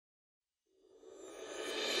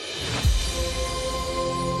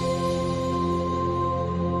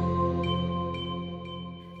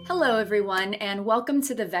Hello, everyone, and welcome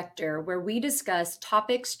to The Vector, where we discuss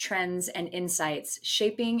topics, trends, and insights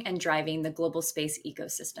shaping and driving the global space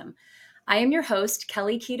ecosystem. I am your host,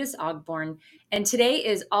 Kelly Kiedis Ogborn, and today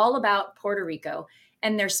is all about Puerto Rico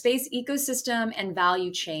and their space ecosystem and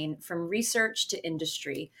value chain from research to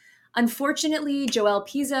industry. Unfortunately, Joelle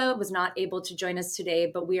Pisa was not able to join us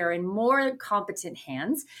today, but we are in more competent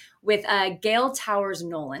hands with Gail Towers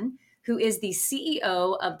Nolan, who is the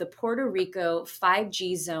CEO of the Puerto Rico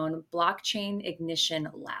 5G Zone Blockchain Ignition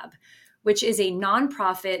Lab, which is a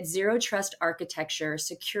nonprofit zero trust architecture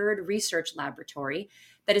secured research laboratory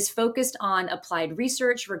that is focused on applied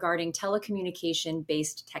research regarding telecommunication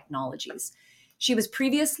based technologies. She was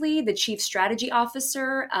previously the chief strategy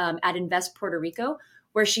officer at Invest Puerto Rico,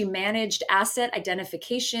 where she managed asset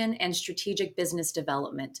identification and strategic business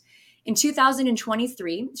development. In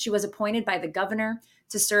 2023, she was appointed by the governor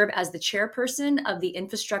to serve as the chairperson of the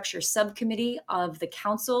Infrastructure Subcommittee of the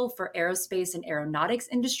Council for Aerospace and Aeronautics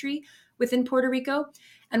Industry within Puerto Rico,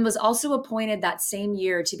 and was also appointed that same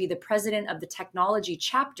year to be the president of the technology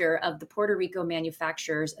chapter of the Puerto Rico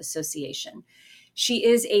Manufacturers Association. She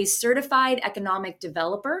is a certified economic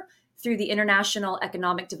developer through the International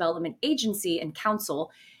Economic Development Agency and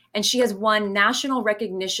Council, and she has won national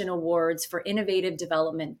recognition awards for innovative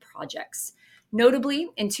development projects. Notably,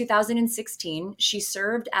 in 2016, she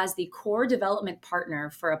served as the core development partner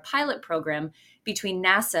for a pilot program between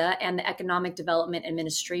NASA and the Economic Development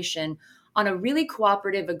Administration on a really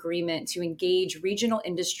cooperative agreement to engage regional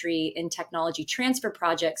industry in technology transfer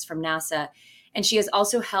projects from NASA. And she has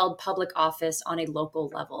also held public office on a local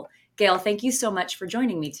level. Gail, thank you so much for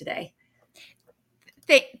joining me today.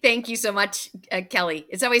 Thank you so much, Kelly.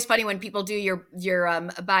 It's always funny when people do your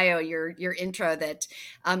bio, your intro. That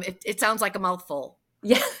it sounds like a mouthful.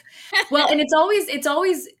 Yeah. Well, and it's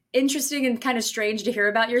always interesting and kind of strange to hear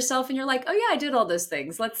about yourself and you're like, "Oh yeah, I did all those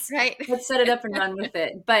things. Let's Right. let's set it up and run with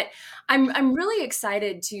it." But I'm really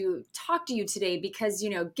excited to talk to you today because,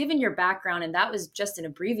 given your background and that was just an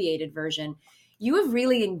abbreviated version, you have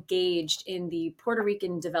really engaged in the Puerto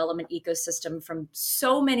Rican development ecosystem from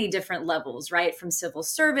so many different levels, right? From civil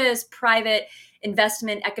service, private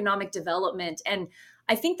investment, economic development. And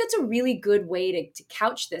I think that's a really good way to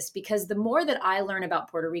couch this because the more that I learn about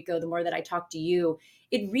Puerto Rico, the more that I talk to you,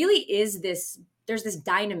 it really is there's this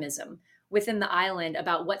dynamism within the island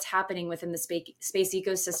about what's happening within the space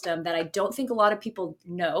ecosystem that I don't think a lot of people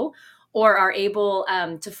know or are able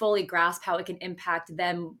to fully grasp how it can impact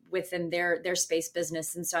them within their space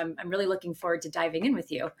business. And so I'm really looking forward to diving in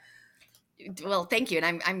with you. Well, thank you,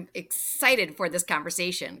 and I'm excited for this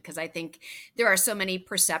conversation because I think there are so many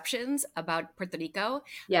perceptions about Puerto Rico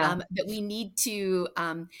Yeah. that we need to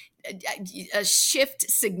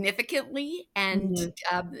shift significantly and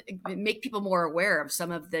Mhm. make people more aware of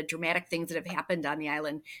some of the dramatic things that have happened on the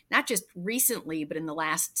island, not just recently, but in the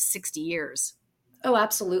last 60 years. Oh,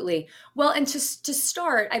 absolutely. Well, and to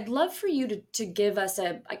start, I'd love for you to give us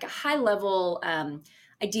a high level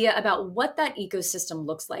idea about what that ecosystem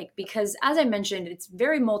looks like, because as I mentioned, it's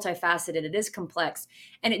very multifaceted. It is complex,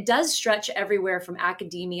 and it does stretch everywhere from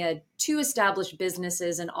academia to established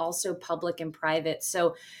businesses and also public and private.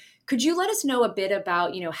 So, could you let us know a bit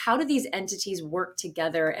about how do these entities work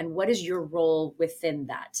together, and what is your role within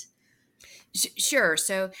that? Sure.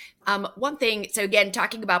 So, one thing. So again,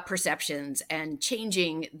 talking about perceptions and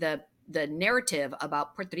changing the narrative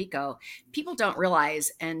about Puerto Rico, people don't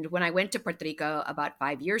realize. And when I went to Puerto Rico about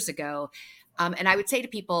 5 years ago, and I would say to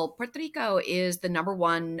people, Puerto Rico is the number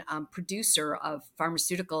one producer of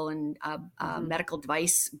pharmaceutical and Mhm. medical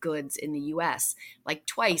device goods in the U.S., like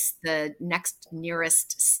twice the next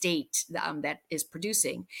nearest state that is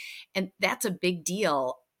producing, and that's a big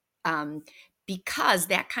deal. Um, because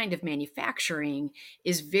that kind of manufacturing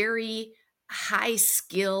is very high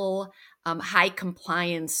skill, high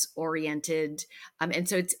compliance oriented. And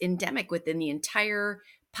so it's endemic within the entire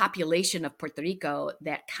population of Puerto Rico,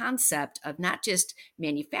 that concept of not just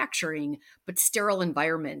manufacturing, but sterile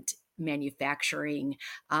environment manufacturing,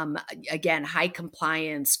 um, again, high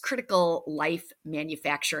compliance, critical life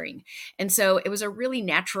manufacturing. And so it was a really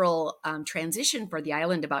natural transition for the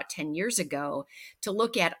island about 10 years ago to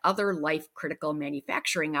look at other life critical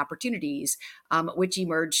manufacturing opportunities, which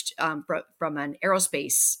emerged from an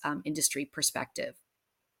aerospace industry perspective.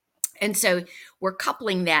 And so we're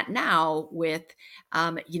coupling that now with,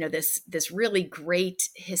 this really great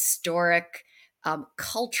historic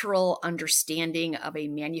cultural understanding of a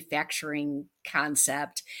manufacturing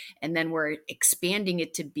concept, and then we're expanding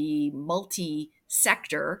it to be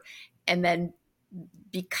multi-sector, and then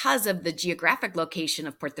because of the geographic location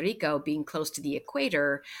of Puerto Rico being close to the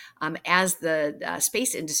equator, as the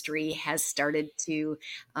space industry has started to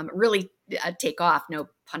really take off, no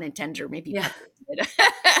pun intended, or maybe Yeah.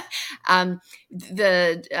 pun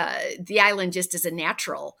intended, the island just is a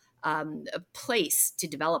natural a place to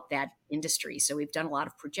develop that industry. So we've done a lot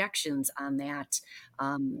of projections on that,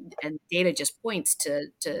 and data just points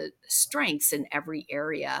to strengths in every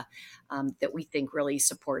area that we think really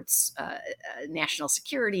supports national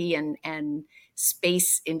security and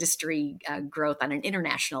space industry growth on an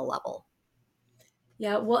international level.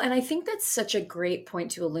 Yeah, well, and I think that's such a great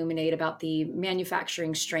point to illuminate about the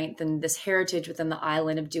manufacturing strength and this heritage within the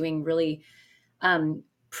island of doing really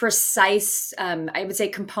precise, I would say,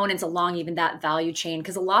 components along even that value chain.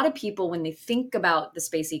 Because a lot of people, when they think about the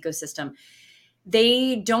space ecosystem,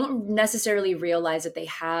 they don't necessarily realize that they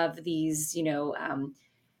have these,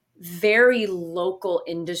 very local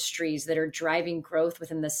industries that are driving growth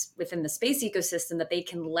within the space ecosystem that they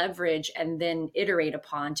can leverage and then iterate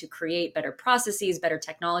upon to create better processes, better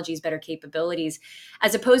technologies, better capabilities,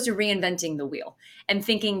 as opposed to reinventing the wheel and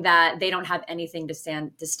thinking that they don't have anything to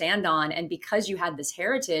stand on. And because you had this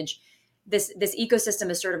heritage, this ecosystem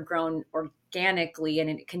has sort of grown organically, and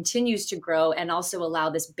it continues to grow and also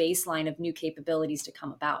allow this baseline of new capabilities to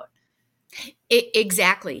come about.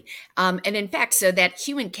 Exactly. And in fact, so that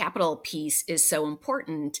human capital piece is so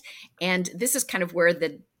important. And this is kind of where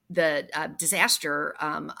the disaster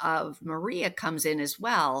of Maria comes in as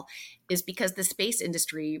well, is because the space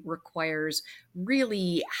industry requires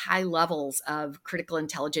really high levels of critical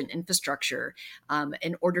intelligent infrastructure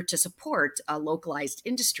in order to support a localized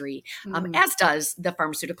industry, Mhm. as does the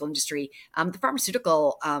pharmaceutical industry. The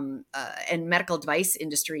pharmaceutical and medical device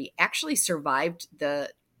industry actually survived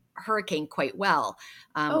the hurricane quite well.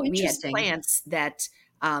 Oh, We had interesting. plants that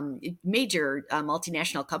major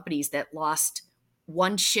multinational companies that lost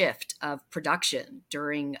one shift of production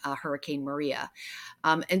during Hurricane Maria.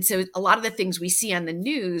 And so a lot of the things we see on the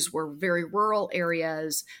news were very rural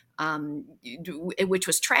areas, which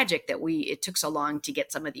was tragic that it took so long to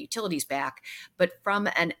get some of the utilities back. But from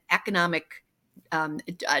an economic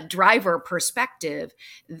driver perspective,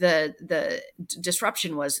 the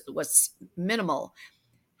disruption was minimal.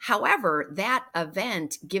 However, that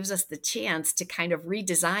event gives us the chance to kind of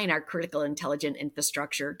redesign our critical intelligent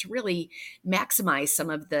infrastructure to really maximize some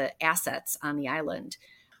of the assets on the island.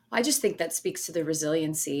 I just think that speaks to the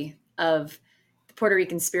resiliency of the Puerto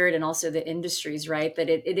Rican spirit and also the industries, right? That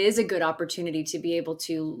it is a good opportunity to be able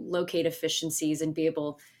to locate efficiencies and be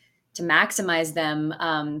able to maximize them,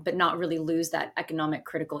 but not really lose that economic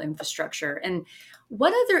critical infrastructure. And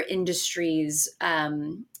what other industries?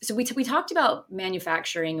 So we talked about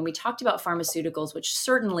manufacturing and we talked about pharmaceuticals, which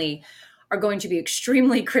certainly are going to be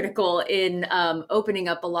extremely critical in opening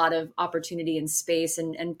up a lot of opportunity in space,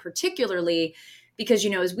 and particularly because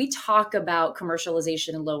as we talk about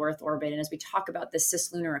commercialization in low Earth orbit, and as we talk about this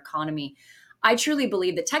cislunar economy, I truly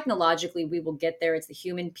believe that technologically we will get there. It's the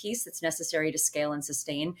human piece that's necessary to scale and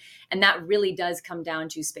sustain. And that really does come down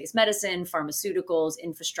to space medicine, pharmaceuticals,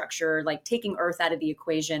 infrastructure, like taking Earth out of the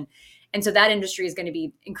equation. And so that industry is going to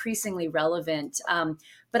be increasingly relevant.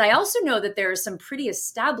 But I also know that there are some pretty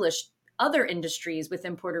established other industries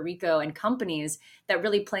within Puerto Rico and companies that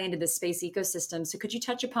really play into the space ecosystem. So could you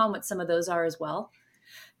touch upon what some of those are as well?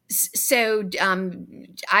 So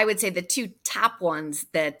I would say the two top ones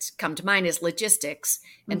that come to mind is logistics,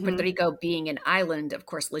 and Puerto Hmm. Rico being an island, of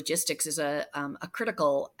course, logistics is a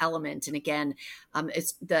critical element. And again,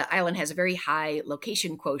 the island has a very high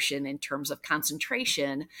location quotient in terms of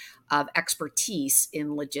concentration of expertise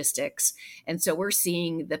in logistics, and so we're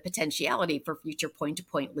seeing the potentiality for future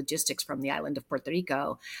point-to-point logistics from the island of Puerto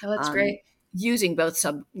Rico. Oh, that's Um, great. Using both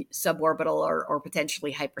suborbital or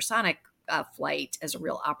potentially hypersonic flight as a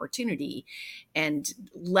real opportunity, and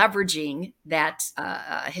leveraging that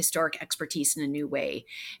historic expertise in a new way.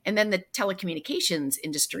 And then the telecommunications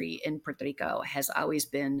industry in Puerto Rico has always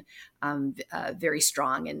been very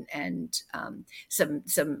strong, and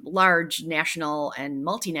some large national and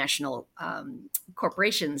multinational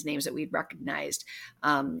corporations, names that we'd recognized,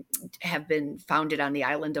 have been founded on the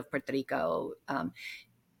island of Puerto Rico.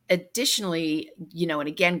 Additionally, and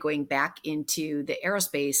again, going back into the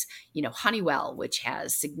aerospace, Honeywell, which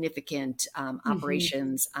has significant Hmm.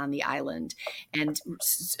 operations on the island, and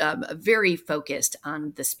very focused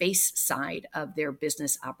on the space side of their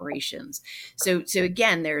business operations. So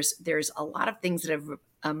again, there's a lot of things that have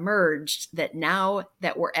emerged that now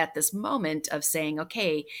that we're at this moment of saying,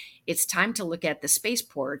 okay, it's time to look at the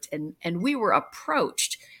spaceport, and we were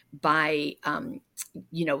approached by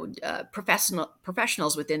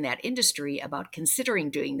professionals within that industry about considering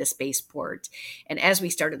doing the spaceport. And as we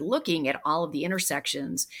started looking at all of the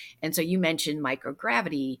intersections, and so you mentioned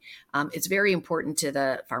microgravity, it's very important to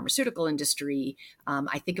the pharmaceutical industry.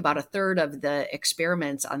 I think about a third of the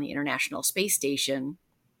experiments on the International Space Station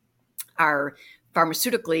are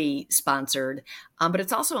pharmaceutically sponsored, but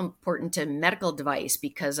it's also important to medical device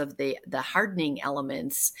because of the hardening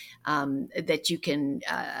elements that you can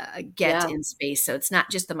get Yeah. in space. So it's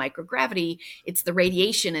not just the microgravity; it's the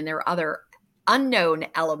radiation, and there are other unknown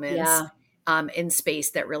elements Yeah. in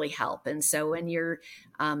space that really help. And so when you're,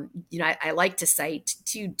 I like to cite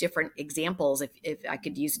two different examples if I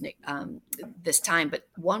could use this time, but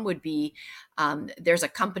one would be there's a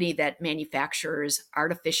company that manufactures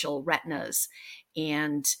artificial retinas,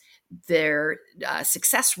 and their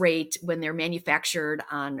success rate when they're manufactured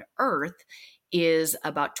on Earth is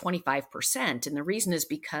about 25%. And the reason is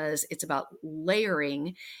because it's about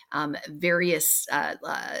layering various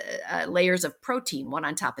layers of protein, one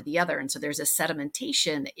on top of the other. And so there's a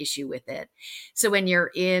sedimentation issue with it. So when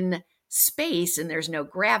you're in space and there's no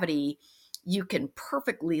gravity, you can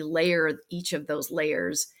perfectly layer each of those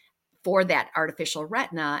layers for that artificial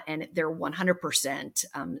retina, and they're 100%.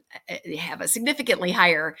 They have a significantly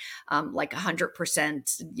higher, like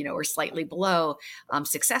 100%, or slightly below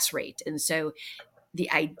success rate. And so the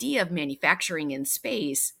idea of manufacturing in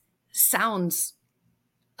space sounds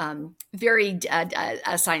very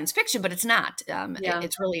science fiction, but it's not. Yeah.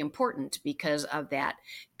 It's really important because of that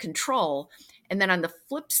control. And then on the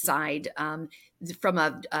flip side, from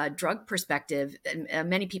a drug perspective, and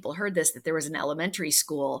many people heard this, that there was an elementary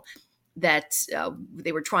school that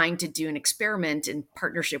they were trying to do an experiment in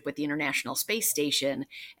partnership with the International Space Station.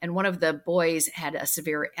 And one of the boys had a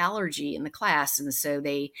severe allergy in the class. And so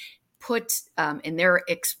they put in their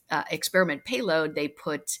experiment payload, they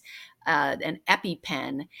put an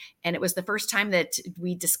EpiPen. And it was the first time that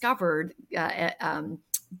we discovered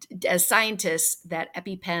as scientists that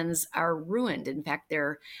EpiPens are ruined. In fact,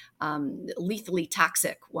 they're lethally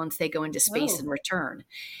toxic once they go into space Oh. and return.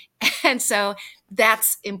 And so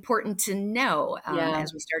that's important to know Yeah.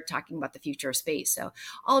 as we start talking about the future of space. So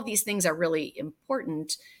all of these things are really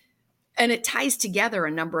important, and it ties together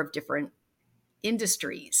a number of different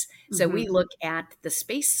industries. So we Hmm. look at the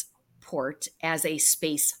spaceport as a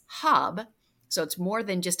space hub. So it's more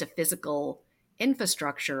than just a physical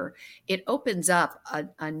infrastructure. It opens up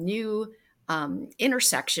a new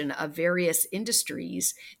intersection of various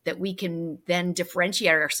industries that we can then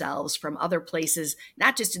differentiate ourselves from other places,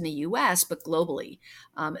 not just in the US, but globally.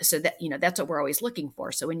 So that, that's what we're always looking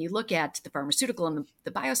for. So when you look at the pharmaceutical and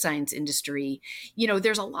the bioscience industry,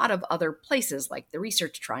 there's a lot of other places like the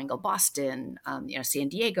Research Triangle, Boston, San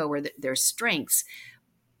Diego, where there's strengths.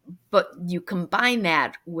 But you combine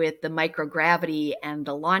that with the microgravity and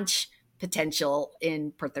the launch potential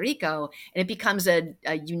in Puerto Rico, and it becomes a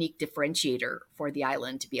unique differentiator for the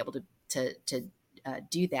island to be able to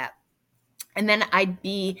do that. And then I'd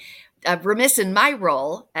be remiss in my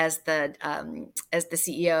role as the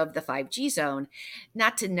CEO of the 5G zone,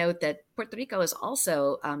 not to note that Puerto Rico is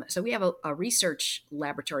also so we have a research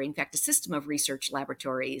laboratory, in fact, a system of research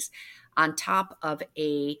laboratories on top of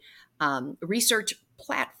a research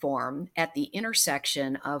platform at the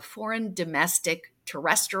intersection of foreign, domestic,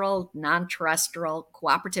 terrestrial, non-terrestrial,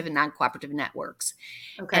 cooperative, and non-cooperative networks.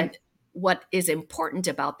 Okay. And what is important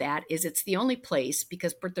about that is it's the only place,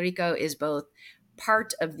 because Puerto Rico is both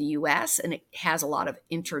part of the US and it has a lot of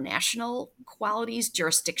international qualities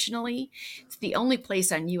jurisdictionally. It's the only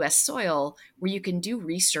place on US soil where you can do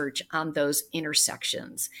research on those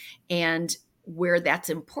intersections. And where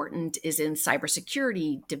that's important is in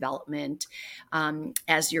cybersecurity development,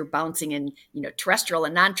 as you're bouncing in, terrestrial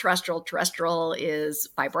and non-terrestrial. Terrestrial is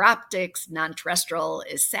fiber optics, non-terrestrial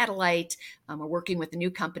is satellite. We're working with a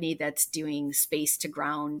new company that's doing space to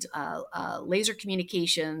ground laser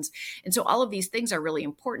communications. And so all of these things are really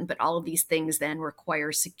important, but all of these things then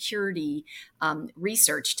require security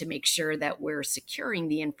research to make sure that we're securing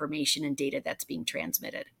the information and data that's being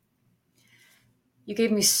transmitted. You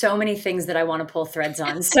gave me so many things that I want to pull threads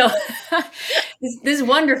on. So this is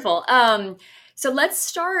wonderful. So let's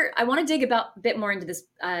start. I want to dig about a bit more into this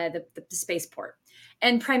the spaceport,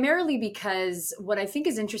 and primarily because what I think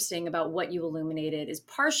is interesting about what you illuminated is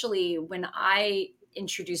partially when I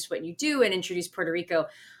introduced what you do and introduced Puerto Rico,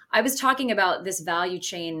 I was talking about this value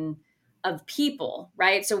chain of people,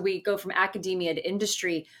 right? So we go from academia to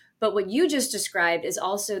industry, but what you just described is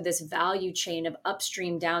also this value chain of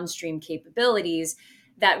upstream, downstream capabilities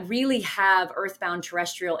that really have earthbound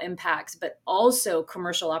terrestrial impacts, but also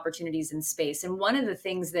commercial opportunities in space. And one of the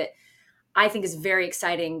things that I think is very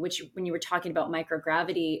exciting, which when you were talking about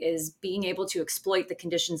microgravity, is being able to exploit the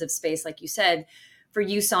conditions of space, like you said, for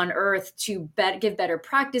use on Earth to give better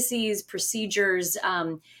practices, procedures,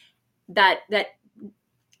 that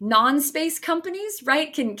non-space companies,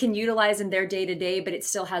 right, can utilize in their day-to-day, but it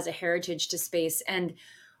still has a heritage to space. And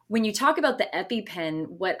when you talk about the EpiPen,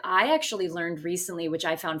 what I actually learned recently, which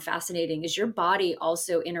I found fascinating, is your body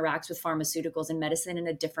also interacts with pharmaceuticals and medicine in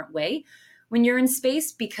a different way when you're in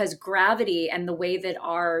space, because gravity and the way that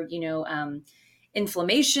our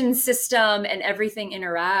inflammation system and everything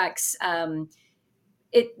interacts,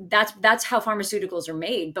 that's how pharmaceuticals are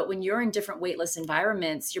made. But when you're in different weightless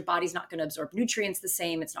environments, your body's not going to absorb nutrients the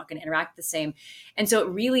same, it's not going to interact the same. And so it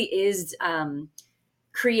really is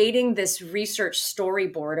creating this research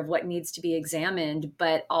storyboard of what needs to be examined,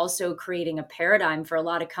 but also creating a paradigm for a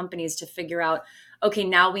lot of companies to figure out, okay,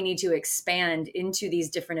 now we need to expand into these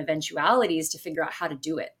different eventualities to figure out how to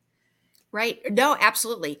do it. Right. No,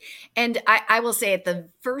 absolutely. And I will say at the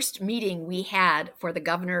first meeting we had for the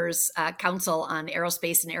Governor's Council on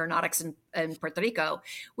Aerospace and Aeronautics in Puerto Rico,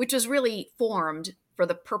 which was really formed for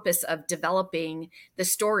the purpose of developing the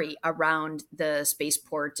story around the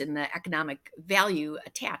spaceport and the economic value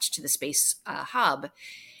attached to the space hub.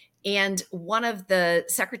 And one of the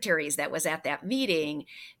secretaries that was at that meeting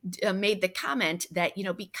made the comment that,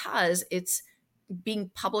 because it's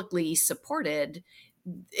being publicly supported,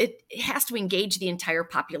 it has to engage the entire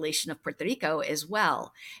population of Puerto Rico as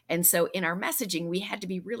well. And so in our messaging, we had to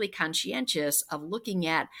be really conscientious of looking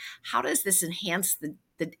at how does this enhance the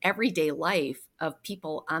everyday life of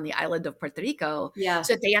people on the island of Puerto Rico Yeah.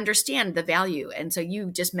 so that they understand the value. And so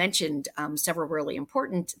you just mentioned several really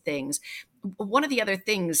important things. One of the other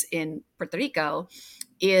things in Puerto Rico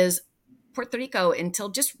is Puerto Rico, until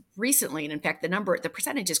just recently, and in fact, the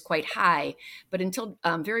percentage is quite high, but until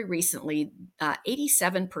very recently,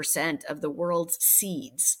 87% of the world's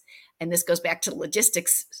seeds, and this goes back to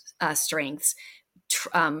logistics strengths,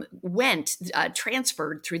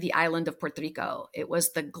 transferred through the island of Puerto Rico. It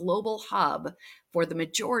was the global hub for the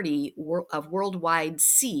majority of worldwide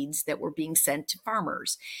seeds that were being sent to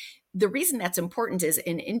farmers. The reason that's important is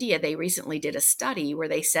in India, they recently did a study where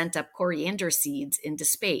they sent up coriander seeds into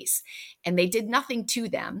space, and they did nothing to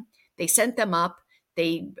them. They sent them up,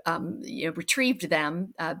 they retrieved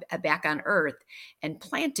them back on Earth and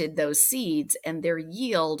planted those seeds, and their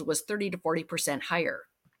yield was 30 to 40% higher.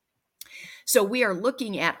 So we are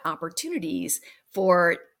looking at opportunities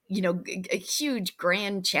for a huge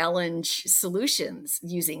grand challenge solutions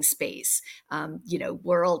using space,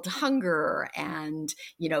 world hunger and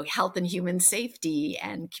health and human safety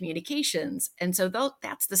and communications. And so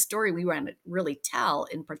that's the story we want to really tell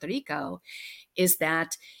in Puerto Rico, is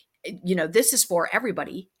that this is for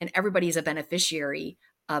everybody, and everybody is a beneficiary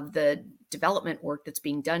of the development work that's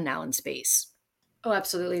being done now in space. Oh,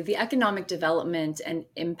 absolutely. The economic development and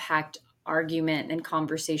impact argument and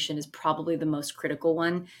conversation is probably the most critical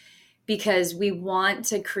one, because we want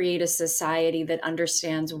to create a society that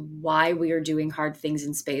understands why we are doing hard things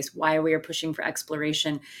in space, why we are pushing for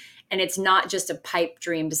exploration. And it's not just a pipe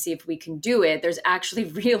dream to see if we can do it. There's actually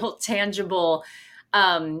real, tangible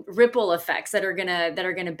ripple effects that are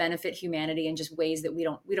gonna benefit humanity in just ways that we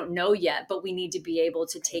don't know yet. But we need to be able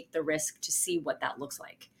to take the risk to see what that looks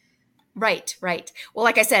like. Right, right. Well,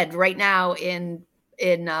 like I said, right now in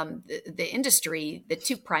the industry, the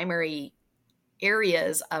two primary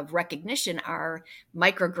areas of recognition are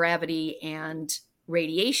microgravity and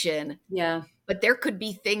radiation. Yeah. But there could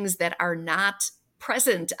be things that are not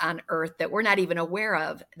present on Earth that we're not even aware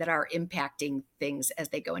of that are impacting things as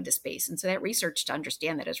they go into space. And so that research to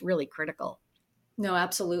understand that is really critical. No,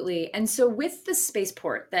 absolutely. And so with the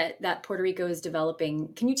spaceport that Puerto Rico is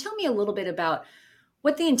developing, can you tell me a little bit about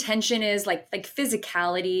what the intention is, like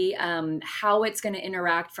physicality, how it's going to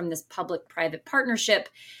interact from this public-private partnership,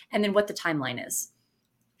 and then what the timeline is?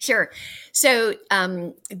 Sure. So,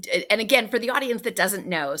 and again, for the audience that doesn't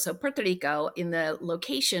know, so Puerto Rico, in the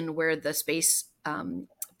location where the space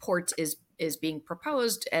port is being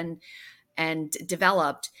proposed and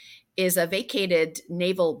developed, is a vacated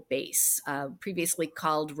naval base, previously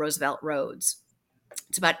called Roosevelt Roads.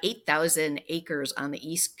 It's about 8,000 acres on the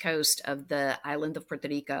east coast of the island of Puerto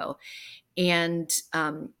Rico, and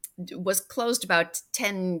was closed about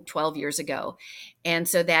 10, 12 years ago. And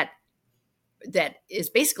so that is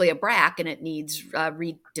basically a BRAC, and it needs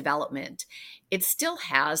redevelopment. It still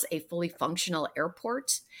has a fully functional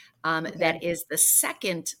airport that Okay. is the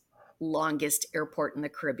second longest airport in the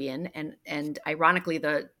Caribbean, and ironically,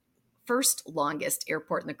 the first longest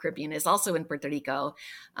airport in the Caribbean is also in Puerto Rico,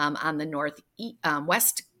 on the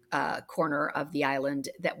west corner of the island.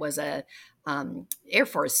 That was a Air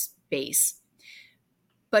Force base.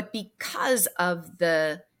 But because of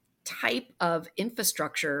the type of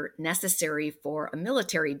infrastructure necessary for a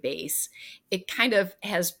military base, it kind of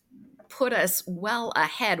has put us well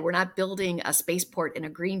ahead. We're not building a spaceport in a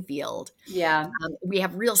green field. Yeah. We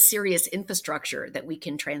have real serious infrastructure that we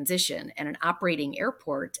can transition, and an operating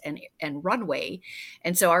airport and runway.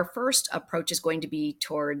 And so our first approach is going to be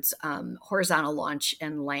towards horizontal launch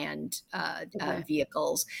and land Okay.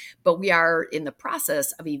 vehicles. But we are in the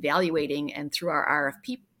process of evaluating, and through our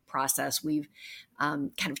RFP process, we've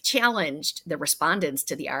kind of challenged the respondents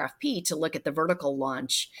to the RFP to look at the vertical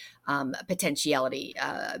launch potentiality.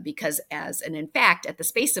 Because in fact, at the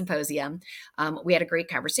Space Symposium, we had a great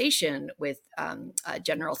conversation with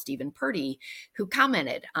General Stephen Purdy, who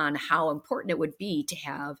commented on how important it would be to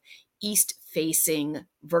have east-facing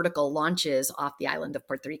vertical launches off the island of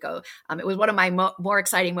Puerto Rico. It was one of my more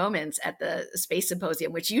exciting moments at the Space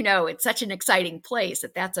Symposium, which, it's such an exciting place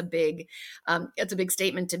that's a big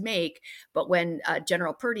statement to make. But when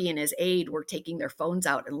General Purdy and his aide were taking their phones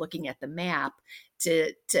out and looking at the map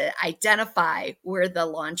to identify where the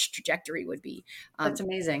launch trajectory would be. That's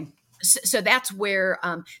amazing. So that's where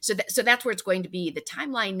that's where it's going to be. The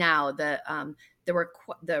timeline now, the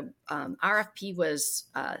RFP was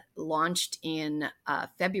launched in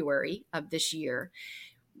February of this year.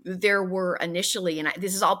 There were initially, and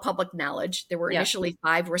this is all public knowledge, there were Yeah. initially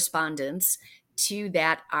 5 respondents to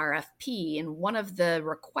that RFP. And one of the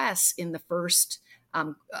requests in the first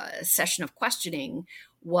session of questioning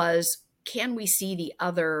was, can we see the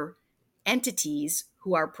other entities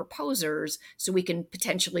who are proposers so we can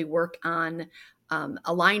potentially work on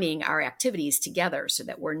aligning our activities together, so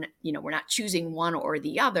that we're not choosing one or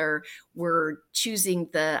the other. We're choosing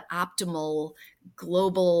the optimal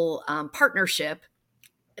global partnership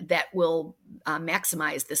that will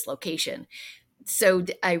maximize this location. So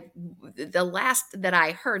the last that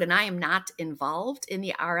I heard, and I am not involved in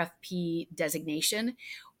the RFP designation,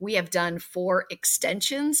 we have done 4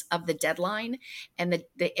 extensions of the deadline, and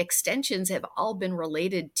the extensions have all been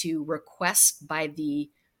related to requests by the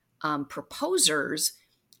proposers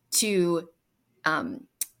to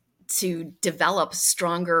develop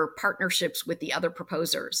stronger partnerships with the other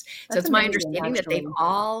proposers. So That's it's my amazing, understanding that they've actually.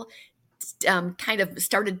 all kind of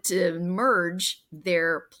started to merge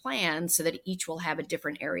their plans so that each will have a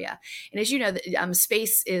different area. And as you know,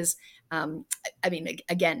 space is,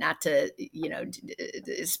 again, not to,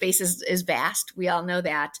 space is vast. We all know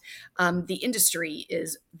that. The industry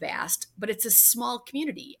is vast, but it's a small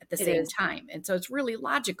community at the It same is. time. And so it's really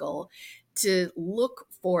logical to look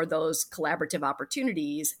for those collaborative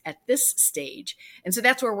opportunities at this stage. And so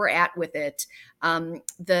that's where we're at with it.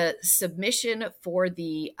 The submission for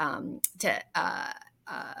the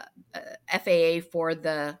FAA for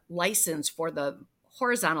the license for the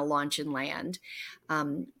horizontal launch and land,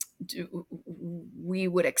 we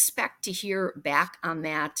would expect to hear back on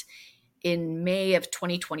that in May of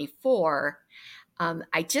 2024.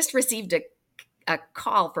 I just received a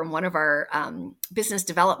call from one of our business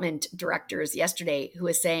development directors yesterday, who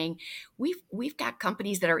is saying, we've got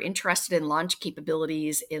companies that are interested in launch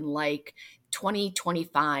capabilities in like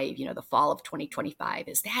 2025, the fall of 2025.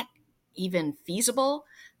 Is that even feasible?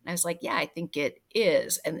 And I was like, yeah, I think it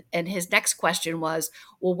is. And his next question was,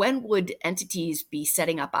 well, when would entities be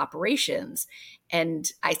setting up operations?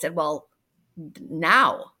 And I said, well,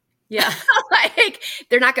 now. Yeah. Like,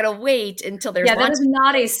 they're not going to wait until there's Yeah, that launch. is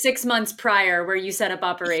not a 6 months prior where you set up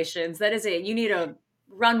operations. That is you need a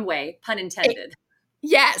runway, pun intended.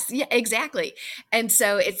 Yes, yeah, exactly. And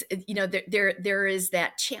so it's, there is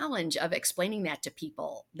that challenge of explaining that to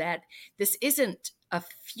people, that this isn't a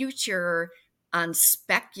future on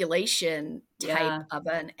speculation type Yeah. of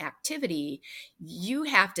an activity. You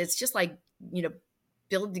have to, it's just like,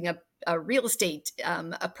 building a real estate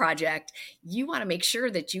a project. You want to make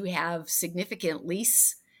sure that you have significant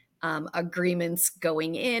lease agreements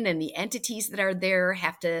going in, and the entities that are there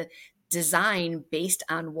have to design based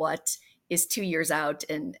on what is 2 years out.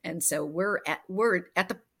 And so we're at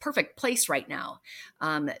the perfect place right now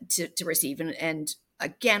to receive. And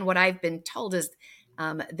again, what I've been told is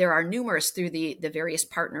there are numerous, through the various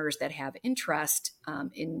partners that have interest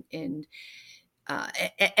in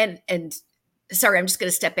and sorry, I'm just going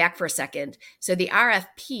to step back for a second. So the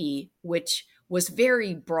RFP, which was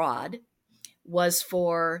very broad, was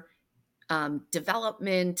for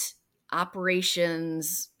development,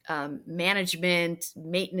 operations, management,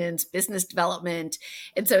 maintenance, business development.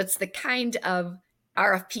 And so it's the kind of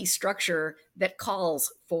RFP structure that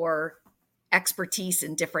calls for expertise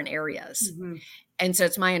in different areas. Mhm. And so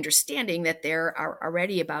it's my understanding that there are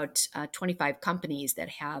already about 25 companies that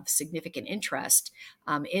have significant interest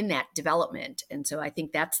in that development. And so I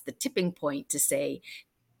think that's the tipping point to say,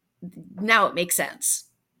 now it makes sense.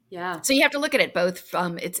 Yeah. So you have to look at it both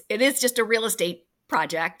from it is just a real estate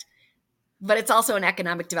project, but it's also an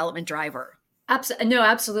economic development driver. No,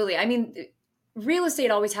 absolutely. I mean, real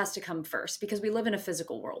estate always has to come first because we live in a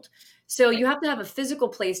physical world. So you Right. have to have a physical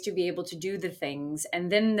place to be able to do the things, and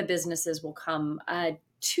then the businesses will come.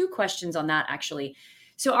 Two questions on that, actually.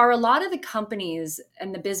 So, are a lot of the companies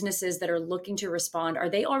and the businesses that are looking to respond, are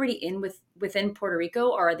they already within Puerto Rico,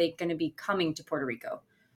 or are they going to be coming to Puerto Rico?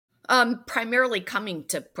 Primarily coming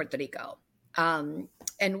to Puerto Rico. Um,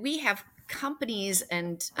 and we have companies,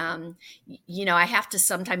 and, I have to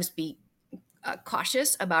sometimes be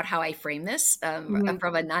cautious about how I frame this Mhm.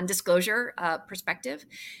 from a non disclosure perspective.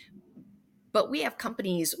 But we have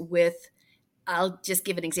companies with, I'll just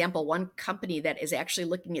give an example. One company that is actually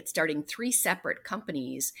looking at starting three separate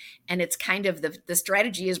companies. And it's kind of the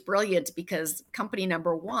strategy is brilliant because company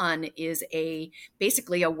number one is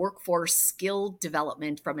basically a workforce skill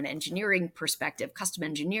development from an engineering perspective, custom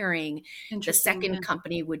engineering. The Interesting. second Yeah.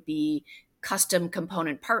 company would be custom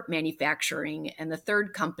component part manufacturing. And the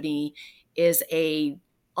third company is a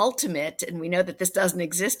ultimate, and we know that this doesn't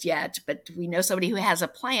exist yet, but we know somebody who has a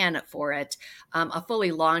plan for it, a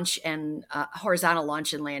fully launch and horizontal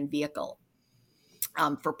launch and land vehicle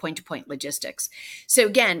for point to point logistics. So,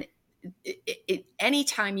 again,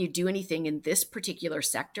 anytime you do anything in this particular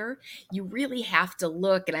sector, you really have to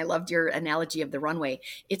look. And I loved your analogy of the runway.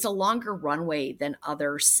 It's a longer runway than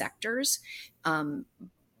other sectors, um,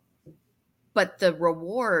 but the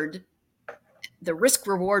risk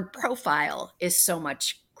reward profile is so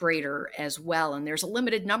much greater as well. And there's a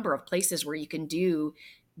limited number of places where you can do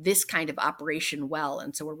this kind of operation well.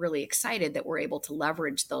 And so we're really excited that we're able to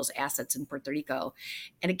leverage those assets in Puerto Rico.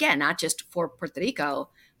 And again, not just for Puerto Rico,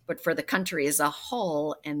 but for the country as a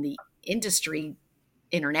whole and the industry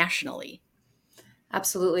internationally.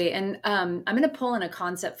 Absolutely. And I'm going to pull in a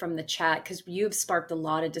concept from the chat because you've sparked a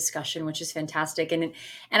lot of discussion, which is fantastic. And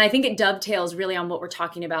I think it dovetails really on what we're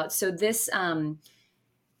talking about. So this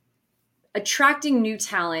attracting new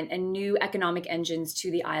talent and new economic engines to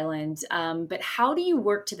the island. But how do you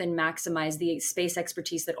work to then maximize the space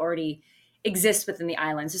expertise that already exists within the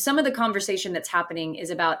island? So some of the conversation that's happening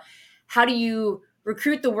is about how do you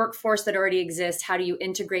recruit the workforce that already exists? How do you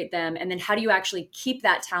integrate them? And then how do you actually keep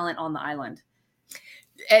that talent on the island?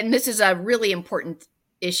 And this is a really important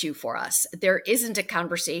issue for us. There isn't a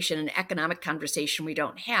conversation, an economic conversation we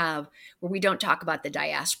don't have where we don't talk about the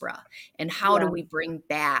diaspora and how do Yeah. we bring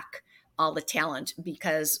back all the talent.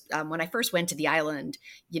 Because when I first went to the island,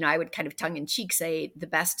 I would kind of tongue in cheek say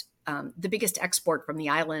the biggest export from the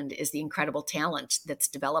island is the incredible talent that's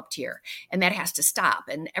developed here. And that has to stop.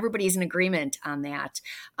 And everybody's in agreement on that.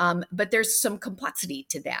 But there's some complexity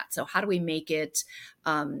to that. So, how do we make it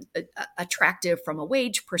attractive from a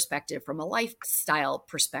wage perspective, from a lifestyle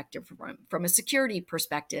perspective, from a security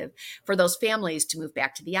perspective for those families to move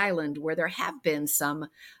back to the island where there have been some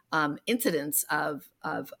incidents of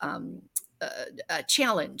a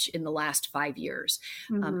challenge in the last 5 years.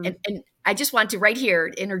 Mhm. And I just want to right here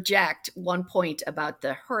interject one point about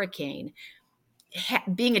the hurricane.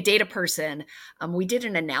 Being a data person, we did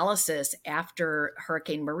an analysis after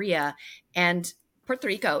Hurricane Maria, and Puerto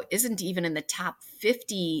Rico isn't even in the top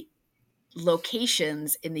 50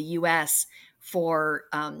 locations in the US for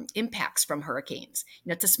impacts from hurricanes.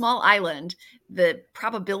 It's a small island. The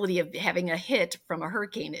probability of having a hit from a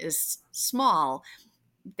hurricane is small.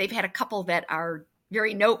 They've had a couple that are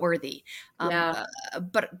very noteworthy, Yeah.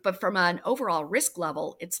 but from an overall risk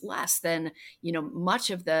level, it's less than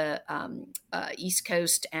much of the East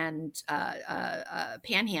Coast and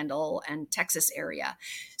Panhandle and Texas area.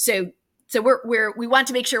 So we want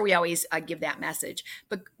to make sure we always give that message.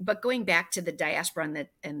 But going back to the diaspora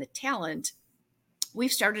and the talent,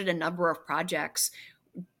 we've started a number of projects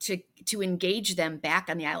to engage them back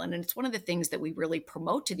on the island, and it's one of the things that we really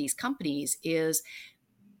promote to these companies is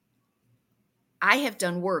I have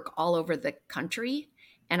done work all over the country,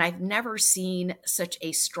 and I've never seen such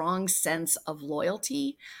a strong sense of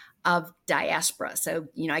loyalty of diaspora. So,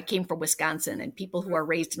 I came from Wisconsin, and people who are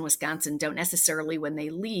raised in Wisconsin don't necessarily, when they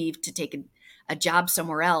leave to take a job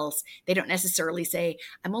somewhere else, they don't necessarily say,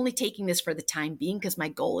 I'm only taking this for the time being because my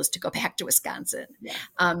goal is to go back to Wisconsin.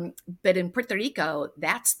 Yeah. But in Puerto Rico,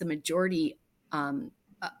 that's the majority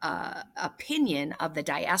opinion of the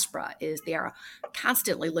diaspora is they are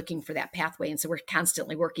constantly looking for that pathway. And so we're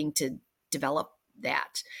constantly working to develop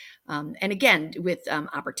that. And again, with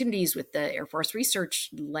opportunities with the Air Force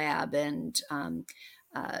Research Lab and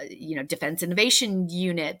defense innovation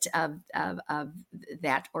unit of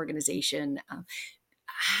that organization.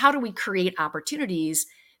 How do we create opportunities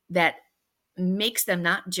that makes them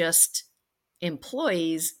not just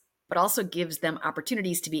employees, but also gives them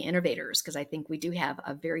opportunities to be innovators? Because I think we do have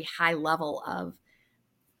a very high level of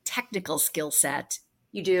technical skill set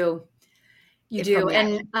You do. You from do. the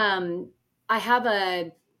And island. I have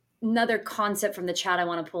another concept from the chat I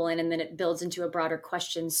want to pull in, and then it builds into a broader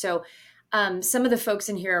question. So, some of the folks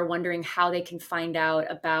in here are wondering how they can find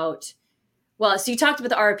out about, well, so you talked about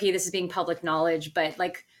the RRP, this is being public knowledge, but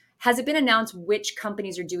like, has it been announced which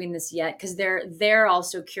companies are doing this yet? Because they're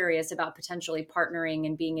also curious about potentially partnering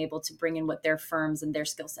and being able to bring in what their firms and their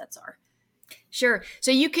skill sets are. Sure.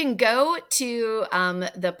 So you can go to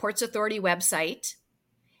the Ports Authority website,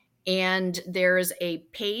 and there's a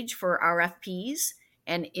page for RFPs,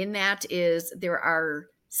 and in that there are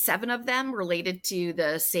 7 of them related to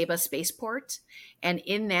the Saba spaceport, and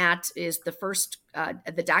in that is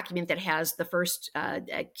the document that has the first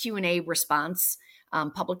Q&A response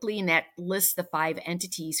publicly, and that lists the 5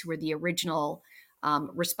 entities who were the original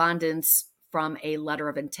respondents from a letter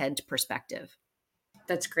of intent perspective.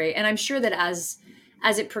 That's great. And I'm sure that as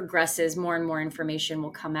it progresses, more and more information will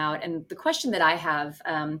come out. And the question that I have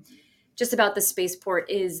just about the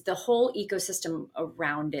spaceport is the whole ecosystem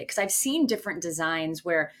around it. Because I've seen different designs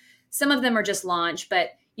where some of them are just launch,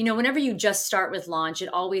 but whenever you just start with launch, it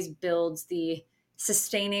always builds the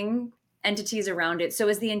sustaining entities around it. So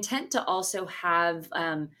is the intent to also have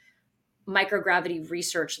microgravity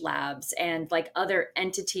research labs and like other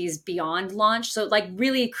entities beyond launch, so like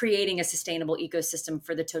really creating a sustainable ecosystem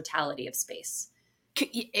for the totality of space?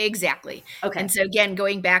 Exactly. And Okay. so, again,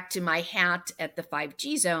 going back to my hat at the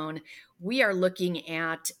 5G zone, we are looking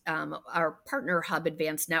at our partner hub,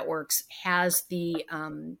 Advanced Networks, has the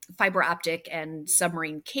fiber optic and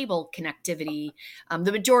submarine cable connectivity,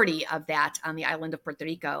 the majority of that on the island of Puerto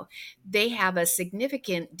Rico. They have a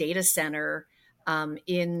significant data center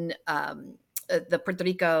in the Puerto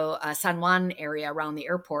Rico San Juan area around the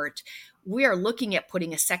airport. We are looking at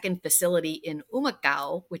putting a second facility in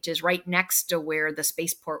Humacao, which is right next to where the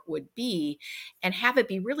spaceport would be, and have it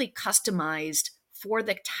be really customized for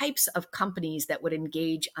the types of companies that would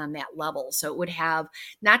engage on that level. So it would have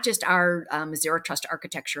not just our Zero Trust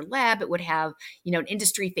Architecture Lab, it would have an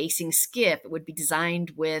industry-facing skiff. It would be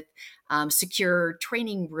designed with secure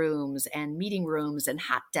training rooms and meeting rooms and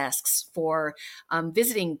hot desks for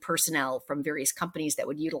visiting personnel from various companies that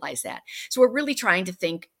would utilize that. So we're really trying to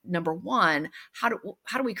think, number one, how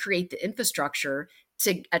do we create the infrastructure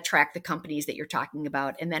to attract the companies that you're talking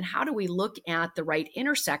about? And then how do we look at the right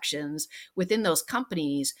intersections within those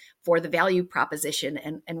companies for the value proposition?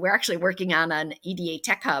 And we're actually working on an EDA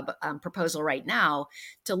Tech Hub proposal right now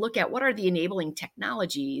to look at what are the enabling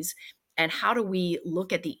technologies and how do we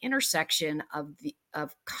look at the intersection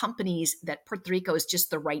of companies that Puerto Rico is just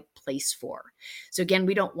the right place for. So again,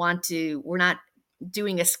 we're not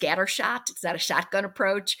doing a scatter shot. It's not a shotgun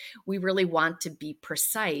approach. We really want to be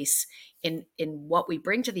precise in what we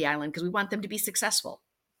bring to the island because we want them to be successful.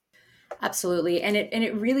 Absolutely. And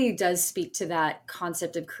it really does speak to that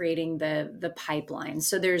concept of creating the pipeline.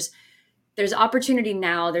 So there's opportunity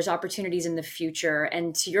now, there's opportunities in the future.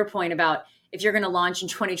 And to your point about if you're going to launch in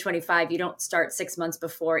 2025, you don't start 6 months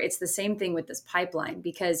before. It's the same thing with this pipeline,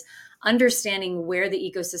 because understanding where the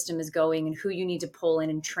ecosystem is going and who you need to pull in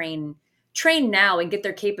and train now and get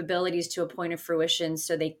their capabilities to a point of fruition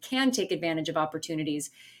so they can take advantage of opportunities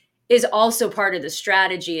is also part of the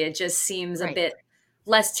strategy. It just seems a Right. bit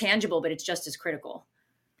less tangible, but it's just as critical.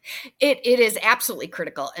 It is absolutely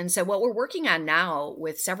critical. And so, what we're working on now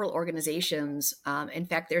with several organizations, in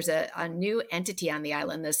fact, there's a new entity on the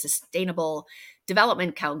island, the Sustainable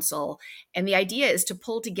Development Council. And the idea is to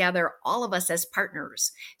pull together all of us as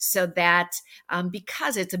partners so that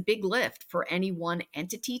because it's a big lift for any one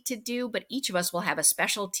entity to do, but each of us will have a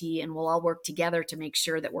specialty and we'll all work together to make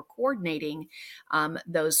sure that we're coordinating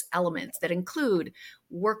those elements that include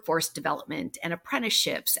workforce development and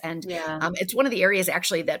apprenticeships. And Yeah. it's one of the areas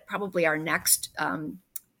actually that probably our next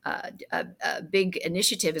big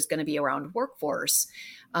initiative is going to be around workforce,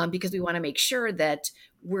 because we want to make sure that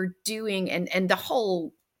we're doing and the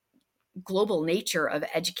whole global nature of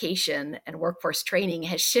education and workforce training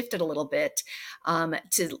has shifted a little bit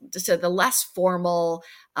to so the less formal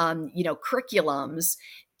curriculums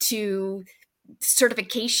to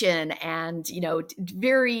certification and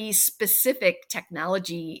very specific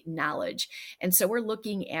technology knowledge. And so we're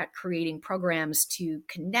looking at creating programs to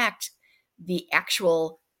connect the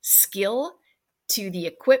actual skill to the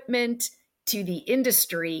equipment to the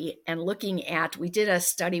industry and looking at, we did a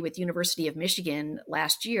study with University of Michigan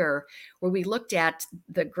last year where we looked at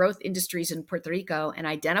the growth industries in Puerto Rico and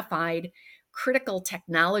identified critical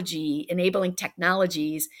technology, enabling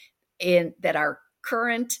technologies in that are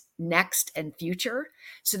current, next, and future,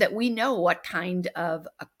 so that we know what kind of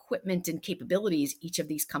equipment and capabilities each of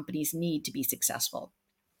these companies need to be successful.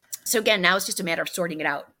 So again, now it's just a matter of sorting it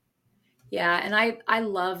out. Yeah, and I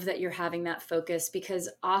love that you're having that focus because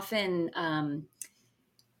often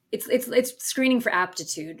it's screening for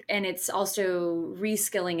aptitude, and it's also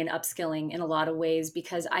reskilling and upskilling in a lot of ways,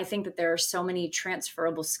 because I think that there are so many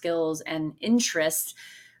transferable skills and interests,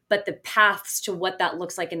 but the paths to what that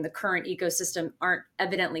looks like in the current ecosystem aren't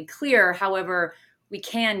evidently clear. However, we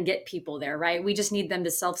can get people there, right? We just need them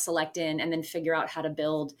to self-select in and then figure out how to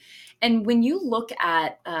build. And when you look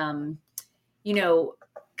at you know,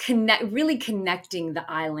 really connecting the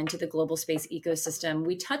island to the global space ecosystem.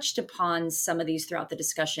 We touched upon some of these throughout the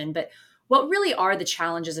discussion, but what really are the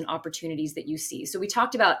challenges and opportunities that you see? So we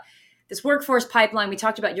talked about this workforce pipeline. We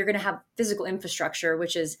talked about you're going to have physical infrastructure,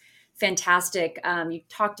 which is fantastic. You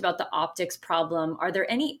talked about the optics problem. Are there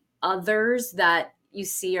any others that you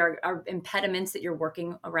see are impediments that you're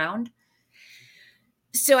working around?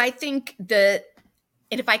 So I think the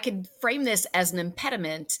and if I could frame this as an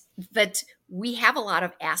impediment, that we have a lot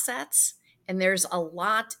of assets and there's a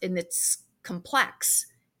lot and it's complex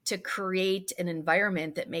to create an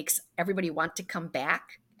environment that makes everybody want to come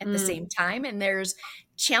back at the Mm, same time. And there's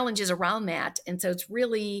challenges around that. And so it's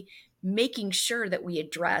really making sure that we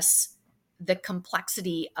address the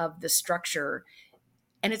complexity of the structure,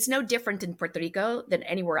 and it's no different in Puerto Rico than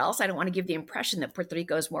anywhere else. I don't want to give the impression that Puerto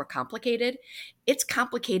Rico is more complicated. It's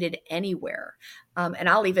complicated anywhere. And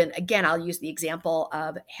I'll use the example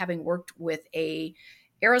of having worked with a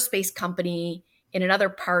aerospace company in another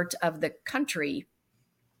part of the country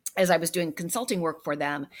as I was doing consulting work for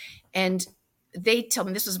them. And they told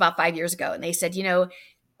me, this was about 5 years ago, and they said,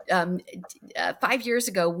 um, 5 years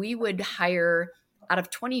ago, we would hire out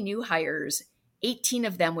of 20 new hires, 18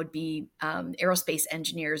 of them would be aerospace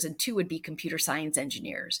engineers and two would be computer science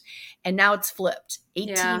engineers. And now it's flipped.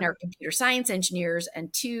 18 yeah. are computer science engineers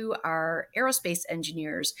and two are aerospace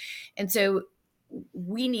engineers. And so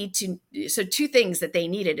two things that they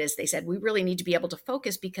needed is they said, we really need to be able to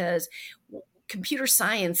focus because computer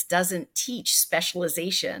science doesn't teach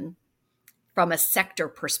specialization from a sector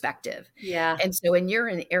perspective. Yeah. And so when you're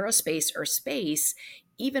in aerospace or space,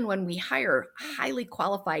 even when we hire highly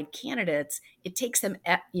qualified candidates, it takes them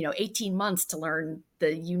 18 months to learn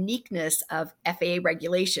the uniqueness of FAA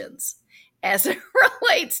regulations as it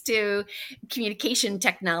relates to communication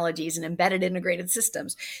technologies and embedded integrated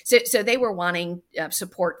systems. So they were wanting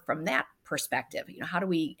support from that perspective. How do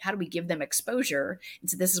we give them exposure? And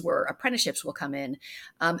so this is where apprenticeships will come in.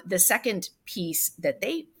 The second piece that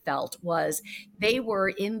they felt was they were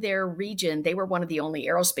in their region. They were one of the only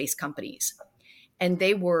aerospace companies, and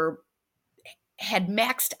they had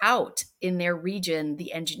maxed out in their region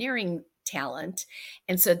the engineering talent.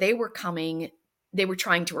 And so they were trying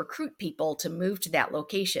to recruit people to move to that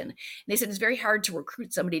location. And they said it's very hard to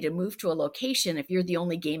recruit somebody to move to a location if you're the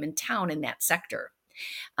only game in town in that sector.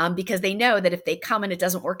 Because they know that if they come and it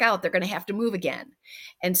doesn't work out, they're going to have to move again.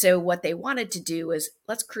 And so what they wanted to do is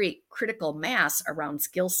let's create critical mass around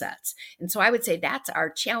skill sets. And so I would say that's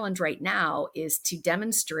our challenge right now, is to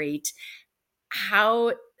demonstrate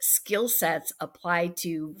how skill sets apply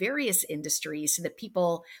to various industries so that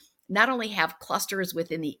people not only have clusters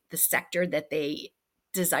within the sector that they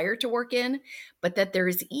desire to work in, but that there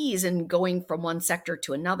is ease in going from one sector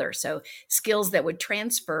to another. So skills that would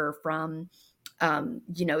transfer from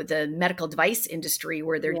the medical device industry,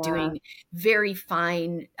 where they're Yeah. doing very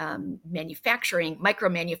fine manufacturing, micro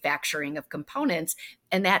manufacturing of components,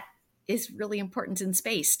 and that is really important in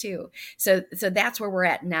space too. So that's where we're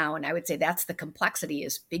at now, and I would say that's the complexity,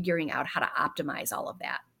 is figuring out how to optimize all of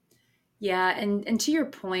that. Yeah, and to your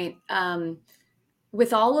point,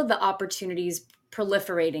 with all of the opportunities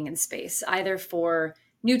proliferating in space, either for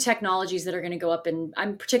new technologies that are going to go up, and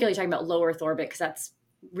I'm particularly talking about low Earth orbit because that's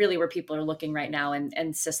really where people are looking right now, and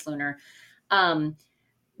cislunar. Um,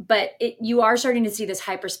 but you are starting to see this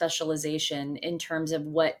hyper specialization in terms of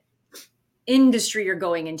what industry you're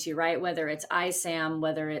going into, right? Whether it's ISAM,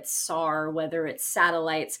 whether it's SAR, whether it's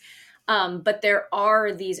satellites. But there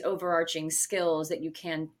are these overarching skills that you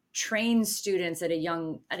can train students at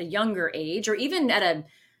a younger age, or even at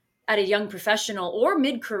a young professional or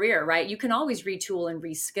mid-career, right? You can always retool and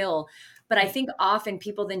reskill. But I Right. think often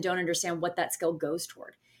people then don't understand what that skill goes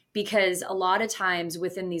toward. Because a lot of times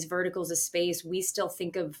within these verticals of space, we still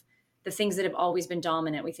think of the things that have always been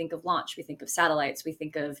dominant. We think of launch, we think of satellites, we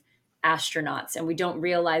think of astronauts, and we don't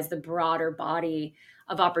realize the broader body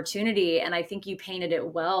of opportunity. And I think you painted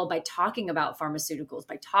it well by talking about pharmaceuticals,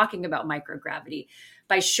 by talking about microgravity,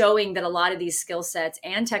 by showing that a lot of these skill sets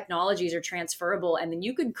and technologies are transferable. And then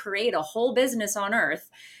you could create a whole business on Earth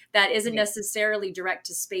that isn't Right. necessarily direct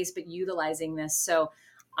to space, but utilizing this. So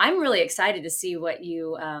I'm really excited to see what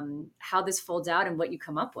you, how this folds out and what you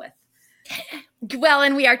come up with. Well,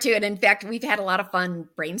 and we are too. And in fact, we've had a lot of fun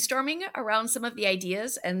brainstorming around some of the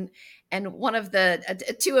ideas. And one of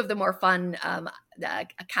the two of the more fun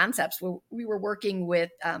concepts, we were working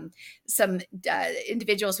with some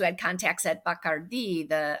individuals who had contacts at Bacardi,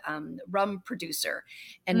 the rum producer,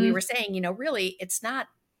 and we were Mm, saying, really, it's not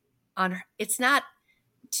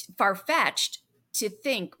far fetched to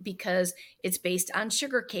think, because it's based on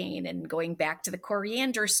sugarcane, and going back to the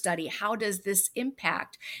coriander study, how does this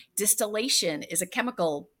impact? Distillation is a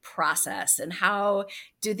chemical process, and how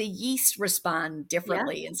do the yeast respond yeah.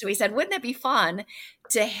 differently? And so he said, wouldn't it be fun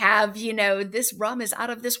to have, this rum is out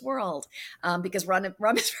of this world, because rum is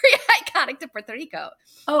very iconic to Puerto Rico.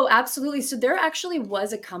 Oh, absolutely. So there actually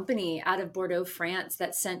was a company out of Bordeaux, France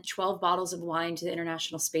that sent 12 bottles of wine to the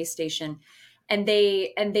International Space Station. And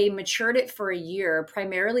they matured it for a year,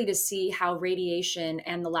 primarily to see how radiation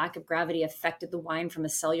and the lack of gravity affected the wine from a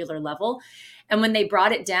cellular level. And when they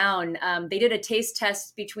brought it down, they did a taste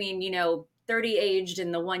test between 30 aged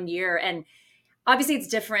and the 1 year, and obviously it's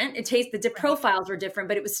different. It tastes, Right. profiles were different,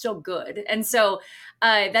 but it was still good. And so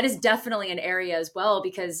that is definitely an area as well,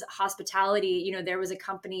 because hospitality, there was a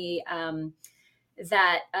company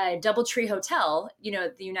that Doubletree Hotel,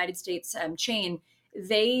 the United States chain,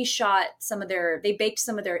 they baked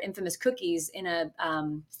some of their infamous cookies in an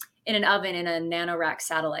oven in a NanoRack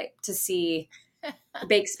satellite to see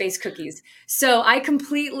bake space cookies. So I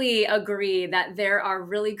completely agree that there are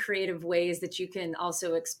really creative ways that you can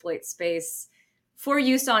also exploit space for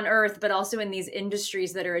use on Earth, but also in these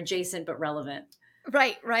industries that are adjacent but relevant.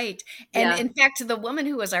 Right, right. And Yeah. in fact, the woman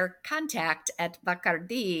who was our contact at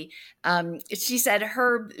Bacardi, she said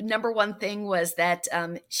her number one thing was that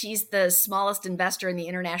she's the smallest investor in the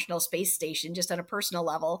International Space Station, just on a personal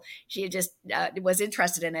level. She had just was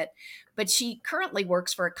interested in it, but she currently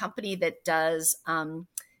works for a company that does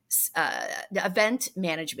event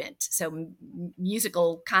management, so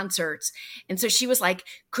musical concerts. And so she was like,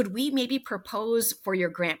 could we maybe propose for your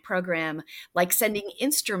grant program, like sending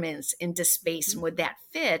instruments into space, and would that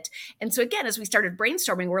fit? And so again, as we started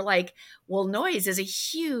brainstorming, we're like, well, noise is a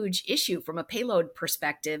huge issue from a payload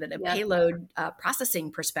perspective and a Yeah. payload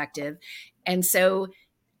processing perspective. And so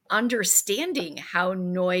understanding how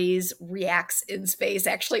noise reacts in space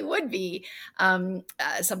actually would be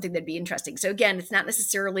something that'd be interesting. So again, it's not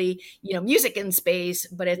necessarily music in space,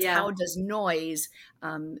 but it's Yeah. how does noise,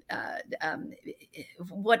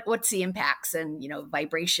 what's the impacts, and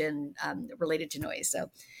vibration related to noise.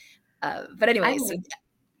 So, but I anyway, so think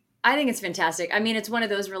I think it's fantastic. I mean, it's one of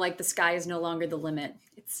those where like the sky is no longer the limit.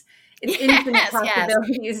 It's infinite yes, yes.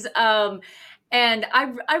 possibilities. And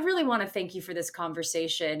I really want to thank you for this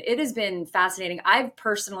conversation. It has been fascinating. I've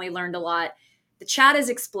personally learned a lot. The chat is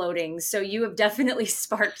exploding, so you have definitely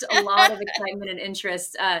sparked a lot of excitement and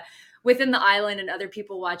interest within the island and other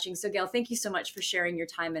people watching. So, Gail, thank you so much for sharing your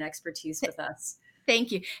time and expertise with us.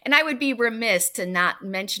 Thank you. And I would be remiss to not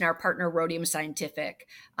mention our partner, Rhodium Scientific,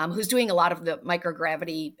 who's doing a lot of the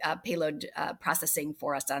microgravity payload processing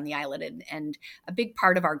for us on the island, and a big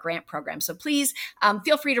part of our grant program. So please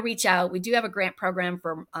feel free to reach out. We do have a grant program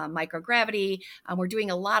for microgravity. We're doing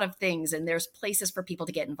a lot of things, and there's places for people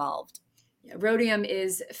to get involved. Yeah, Rhodium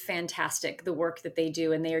is fantastic, the work that they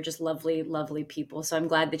do, and they are just lovely, lovely people. So I'm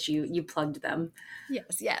glad that you plugged them.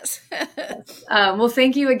 Yes, yes. Well,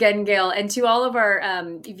 thank you again, Gail, and to all of our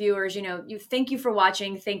viewers. You thank you for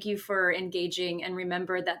watching, thank you for engaging, and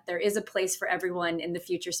remember that there is a place for everyone in the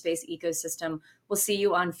future space ecosystem. We'll see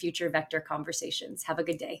you on future Vector conversations. Have a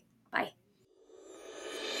good day. Bye.